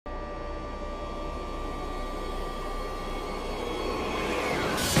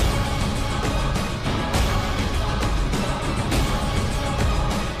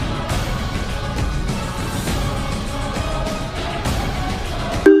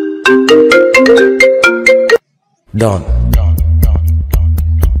Don.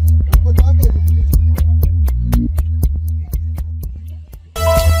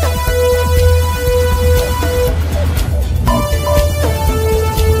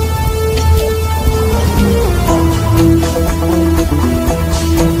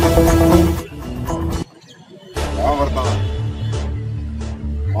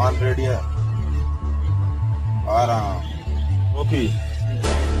 माल ready है, आ रहा हूँ। ओके,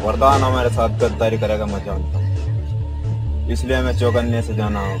 वरदान हमारे साथ गद्दारी करेगा, मैं जानता हूँ, इसलिए हमें चौकन्ने से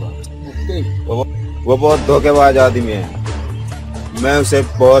जाना होगा। वो बहुत धोखेबाज आदमी है, मैं उसे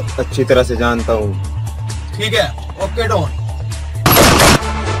बहुत अच्छी तरह से जानता हूँ। ठीक है, ओके डॉन।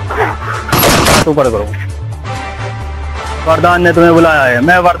 ऊपर करो, वरदान ने तुम्हें बुलाया है,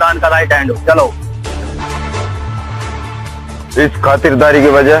 मैं वरदान का राइट हैंड हूँ। चलो। इस खातिरदारी की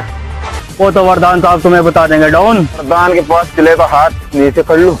वजह वो तो वरदान साहब तुम्हें बता देंगे। डॉन, वरदान के पास चले तो हाथ नीचे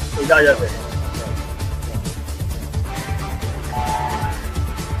कर लूं। इजाजत है।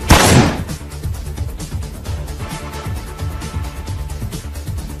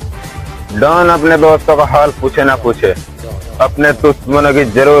 डॉन अपने दोस्तों का हाल पूछे ना पूछे, अपने दुश्मनों की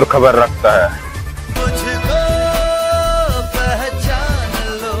जरूर खबर रखता है।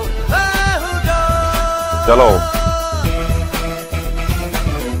 चलो।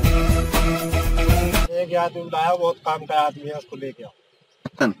 एक आदमी लाया, बहुत काम का आदमी है, उसको लेके आओ।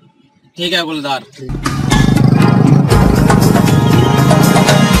 ठीक है गुलदार।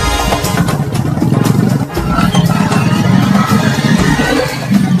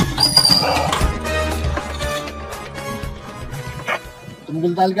 तुम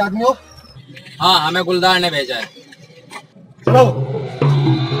गुलदार के आदमी हो? हाँ, हमें गुलदार ने भेजा है। चलो।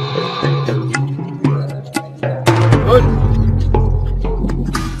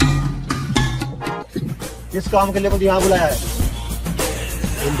 किस काम के लिए मुझे यहाँ बुलाया है?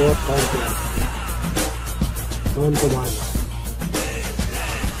 तुम बहुत काम किया, कौन को मारना,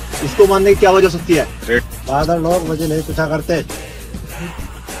 इसको मारने की क्या वजह सकती है? ज्यादा लोग मुझे नहीं पूछा करते।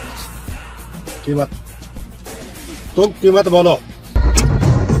 कीमत, तुम कीमत बोलो।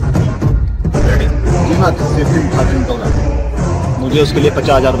 कीमत सिर्फ खातिन होगा, मुझे उसके लिए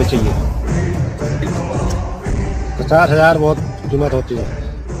 50,000 रुपये चाहिए। 50,000 बहुत कीमत होती है।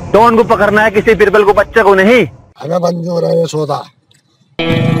 डॉन को पकड़ना है, किसी बिरबल को, बच्चे को नहीं। हमें मंजूर है ये सौदा।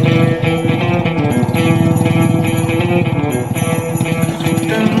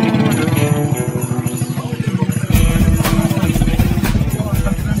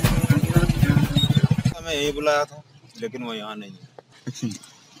 हमें यही बुलाया था, लेकिन वो यहाँ नहीं है।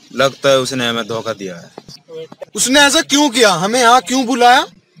 लगता है उसने हमें धोखा दिया है। उसने ऐसा क्यों किया? हमें यहाँ क्यों बुलाया?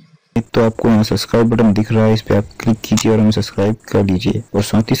 तो आपको यहाँ सब्सक्राइब बटन दिख रहा है, इस पे आप क्लिक कीजिए और हमें सब्सक्राइब कर लीजिए। और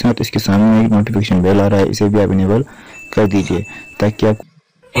साथ ही साथ इसके सामने एक नोटिफिकेशन बेल आ रहा है, इसे भी आप इनेबल कर दीजिए ताकि आप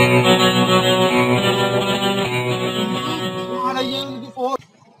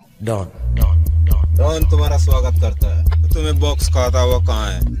डॉन। डॉन तुम्हारा स्वागत करता है। तुम्हें बॉक्स खाता हुआ कहाँ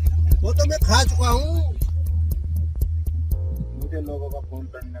है? वो तो मैं खा चुका हूँ। मुझे लोगों का फोन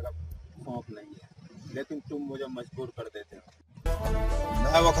करने का शौक नहीं है, लेकिन तुम मुझे मजबूर कर देते हो।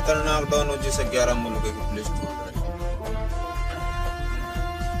 मैं वो खतरनाक डॉन हूँ जिसे 11 मुल्क की पुलिस ढूंढ रही है।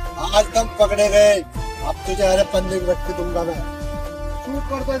 आज तुम पकड़े गए, अब तुझे हरे पंजे की रख के दूंगा मैं। शूट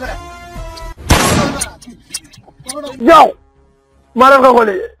कर दे। जाओ, मारो का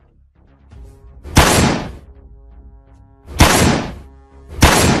गोली।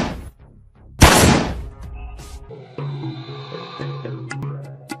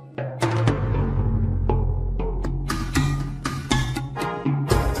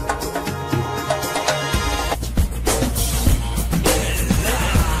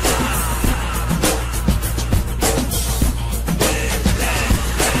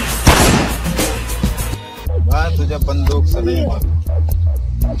 मैं तुझे बंदूक से नहीं मारूं।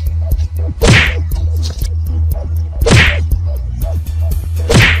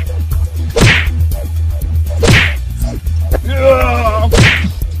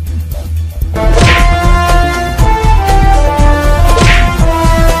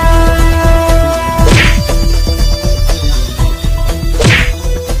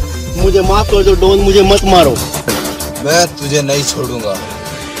 मुझे माफ कर दो डॉन, मुझे मत मारो। मैं तुझे नहीं छोड़ूंगा।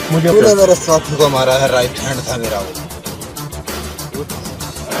 तूने मेरे साथी को मारा है, राइट हैंड था मेरा वो।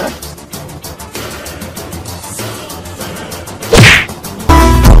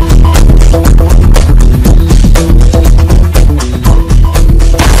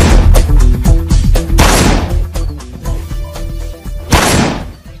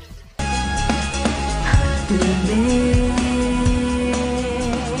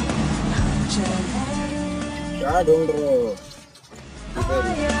 क्या ढूंढ रहे हो?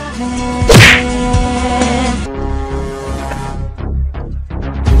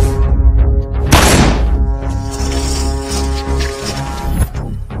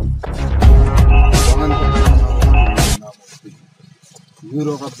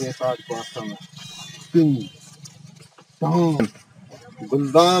 हीरो का बेकार पास्ता में किंग डॉन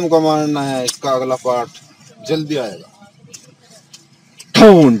गुलदाम को मारना है। इसका अगला पार्ट जल्दी आएगा।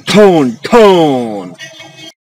 ठोन ठोन ठोन।